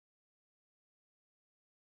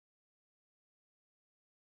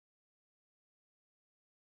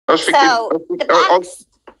I was thinking,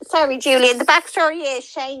 sorry, Julian, the backstory is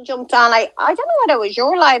Shane jumped on. I don't know whether it was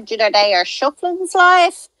your live the other day or Shuffling's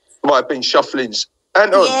live. Might have been Shuffling's.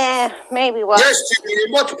 Anton. Yeah, maybe was. Yes,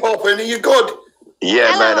 Julian, what's popping? Are you good?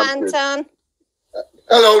 Yeah, Hello, man, I'm Anton. good.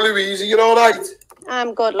 Hello, Louise. Are you all right?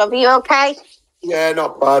 I'm good, love. Are you okay? Yeah,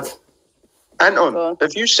 not bad. Anton, Good.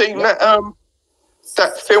 have you seen that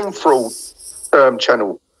film fraud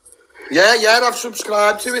channel? Yeah, I've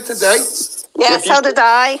subscribed to it today. Yeah, so did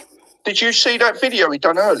I. Did you see that video he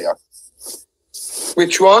done earlier?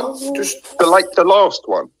 Which one? Just the last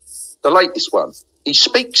one, the latest one. He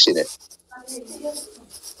speaks in it.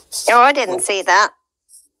 Oh, I didn't see that.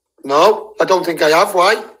 No, I don't think I have.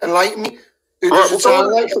 Why? Enlighten me. Who does it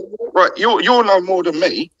sound like? Right, you'll know more than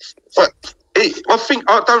me. But I think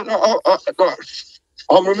I don't know.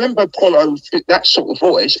 I remember Polo, that sort of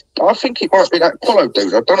voice. I think it might be that Polo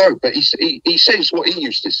dude. I don't know, but he says what he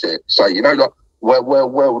used to say. You know, like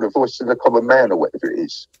well, the voice of the common man or whatever it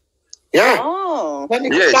is. Yeah. Oh. Let me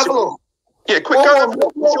just have a look. Yeah, quick, go have a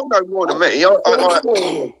look. You'll know more than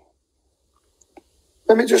me.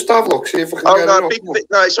 Let me just have a look, see if I can get it up.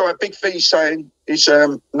 No, it's all right. Big V's saying it's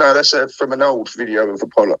no, that's from an old video of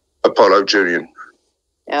Apollo Julian.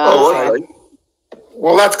 Oh, okay.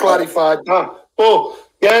 Well, that's clarified that. But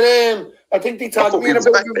yeah, I think they tagged me in a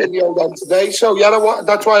bit of a video then today. So yeah,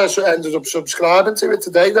 that's why I ended up subscribing to it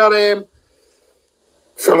today. That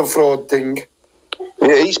film fraud thing.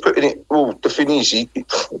 Yeah, he's putting it. Well, the thing is, he's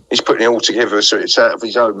putting it all together so it's out of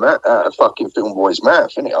his own mouth, out of fucking film boy's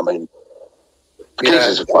mouth, isn't it? I mean.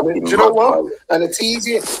 Yeah. Do you know what? And it's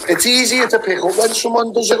easier to pick up when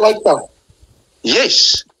someone does it like that.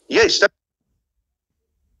 Yes.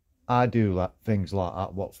 I do like things like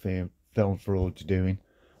that, what film fraud's doing,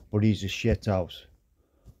 but he's a shithouse.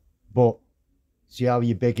 But see how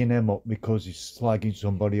you're bigging him up because he's slagging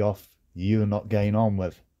somebody off you're not getting on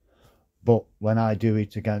with. But when I do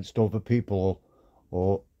it against other people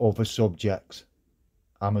or other subjects,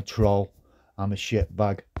 I'm a troll, I'm a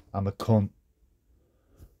shitbag, I'm a cunt.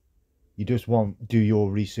 You just won't do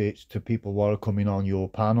your research to people who are coming on your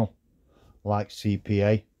panel, like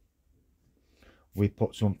CPA. We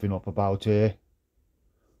put something up about her,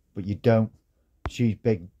 but you don't. She's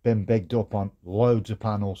been bigged up on loads of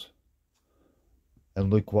panels,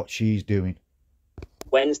 and look what she's doing.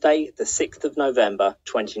 Wednesday, the 6th of November,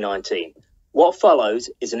 2019. What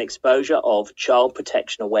follows is an exposure of Child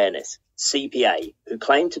Protection Awareness, CPA, who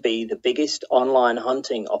claim to be the biggest online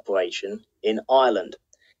hunting operation in Ireland,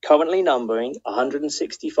 currently numbering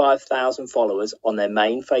 165,000 followers on their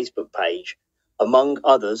main Facebook page, among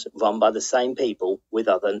others run by the same people with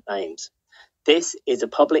other names. This is a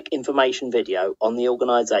public information video on the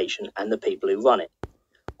organisation and the people who run it.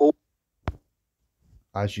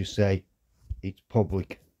 As you say, it's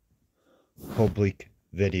public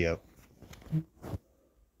video.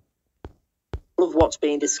 All of what's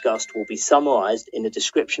being discussed will be summarised in the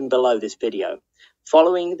description below this video.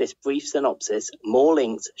 Following this brief synopsis, more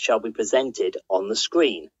links shall be presented on the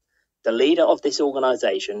screen. The leader of this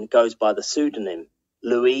organisation goes by the pseudonym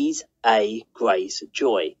Louise A. Grace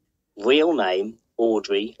Joy, real name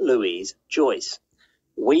Audrey Louise Joyce.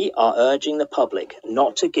 We are urging the public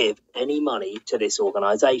not to give any money to this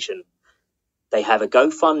organisation. They have a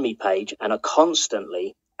GoFundMe page and are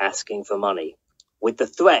constantly asking for money, with the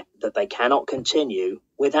threat that they cannot continue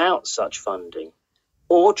without such funding.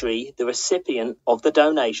 Audrey, the recipient of the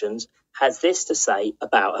donations, has this to say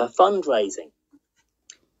about her fundraising.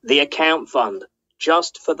 The account fund,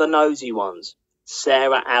 just for the nosy ones.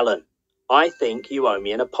 Sarah Allen, I think you owe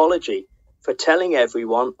me an apology for telling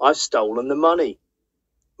everyone I've stolen the money.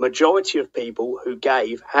 Majority of people who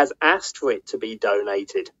gave has asked for it to be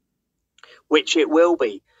donated, which it will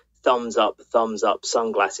be. Thumbs up,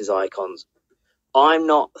 sunglasses icons. I'm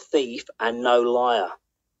not a thief and no liar,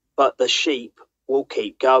 but the sheep will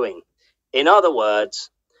keep going. In other words,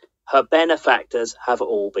 her benefactors have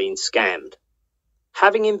all been scammed.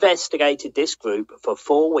 Having investigated this group for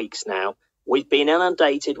 4 weeks now, we've been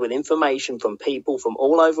inundated with information from people from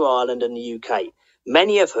all over Ireland and the UK,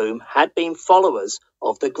 many of whom had been followers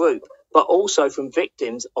of the group, but also from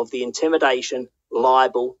victims of the intimidation,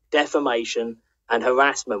 libel, defamation and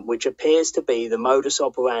harassment which appears to be the modus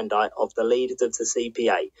operandi of the leaders of the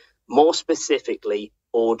CPA, more specifically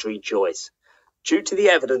Audrey Joyce. Due to the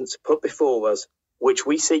evidence put before us, which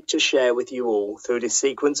we seek to share with you all through this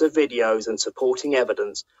sequence of videos and supporting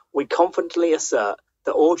evidence, we confidently assert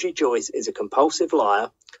that Audrey Joyce is a compulsive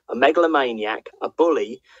liar, a megalomaniac, a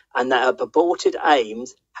bully, and that her purported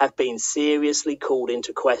aims have been seriously called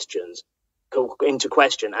into question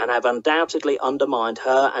and have undoubtedly undermined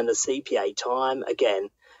her and the CPA time again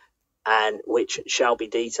and which shall be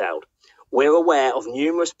detailed. We're aware of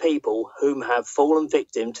numerous people whom have fallen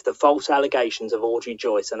victim to the false allegations of Audrey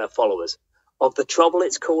Joyce and her followers, of the trouble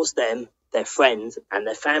it's caused them, their friends, and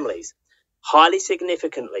their families. Highly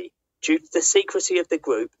significantly, due to the secrecy of the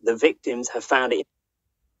group, the victims have found it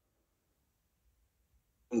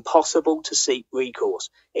impossible to seek recourse,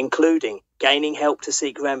 including gaining help to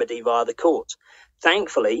seek remedy via the courts.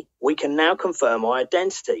 Thankfully, we can now confirm her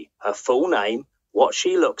identity, her full name, what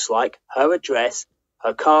she looks like, her address,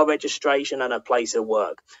 her car registration, and her place of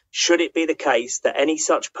work. Should it be the case that any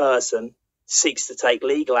such person seeks to take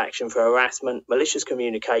legal action for harassment, malicious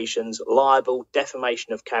communications, libel,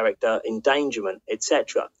 defamation of character, endangerment,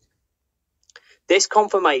 etc., this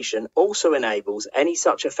confirmation also enables any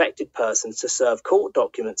such affected persons to serve court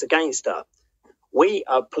documents against her. We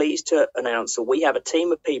are pleased to announce that we have a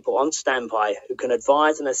team of people on standby who can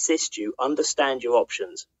advise and assist you understand your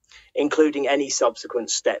options, including any subsequent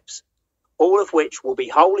steps, all of which will be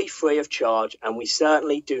wholly free of charge, and we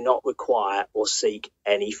certainly do not require or seek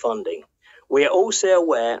any funding. We are also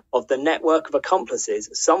aware of the network of accomplices,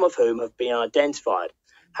 some of whom have been identified.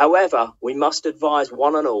 However, we must advise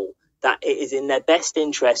one and all that it is in their best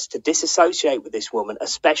interest to disassociate with this woman,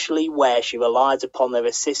 especially where she relies upon their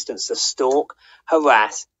assistance to stalk,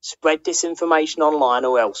 harass, spread disinformation online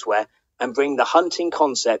or elsewhere, and bring the hunting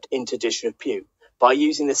concept into disrepute by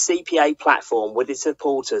using the CPA platform with its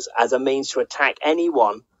supporters as a means to attack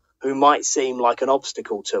anyone who might seem like an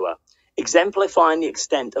obstacle to her. Exemplifying the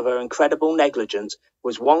extent of her incredible negligence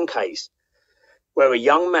was one case where a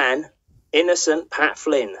young man, innocent Pat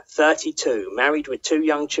Flynn, 32, married with 2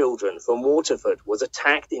 young children, from Waterford, was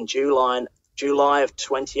attacked in July of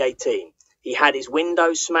 2018. He had his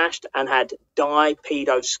windows smashed and had dye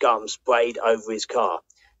pedo scum sprayed over his car.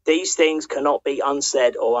 These things cannot be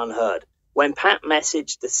unsaid or unheard. When Pat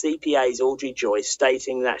messaged the CPA's Audrey Joyce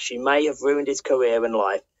stating that she may have ruined his career and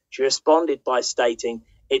life, she responded by stating,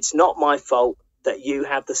 "It's not my fault that you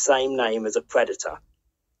have the same name as a predator."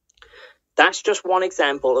 That's just one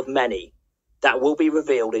example of many that will be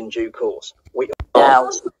revealed in due course.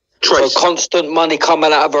 So constant money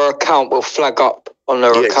coming out of her account will flag up on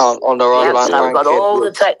her account, on her online I've got all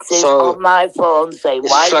the texts on my phone saying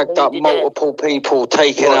why it's flagged up multiple people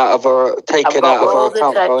taking out of her account.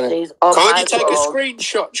 Can't you take a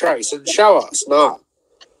screenshot, Trace, and show us? No.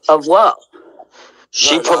 Of what?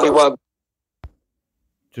 She probably won't.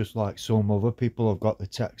 Just like some other people have got the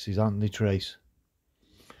texts, haven't they, Trace?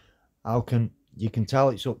 You can tell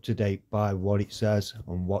it's up to date by what it says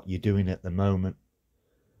and what you're doing at the moment.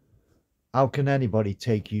 How can anybody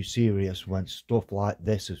take you serious when stuff like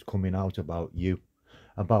this is coming out about you,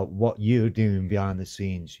 about what you're doing behind the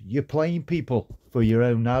scenes? You're playing people for your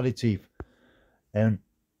own narrative, and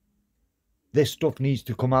this stuff needs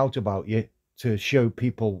to come out about you to show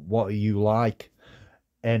people what are you like.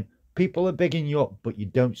 And people are bigging you up, but you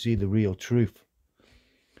don't see the real truth.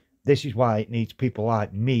 This is why it needs people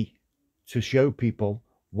like me to show people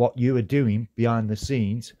what you are doing behind the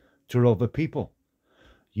scenes to other people.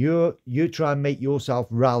 You try and make yourself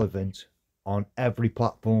relevant on every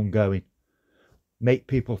platform going. Make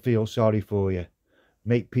people feel sorry for you.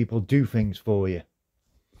 Make people do things for you.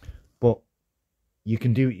 But you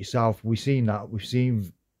can do it yourself. We've seen that. We've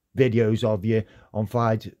seen videos of you on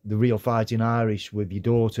The Real Fighting Irish with your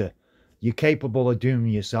daughter. You're capable of doing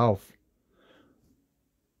it yourself.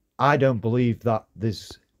 I don't believe that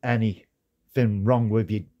there's anything wrong with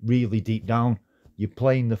you really deep down. You're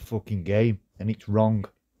playing the fucking game and it's wrong.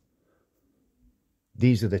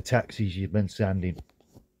 These are the texts you've been sending.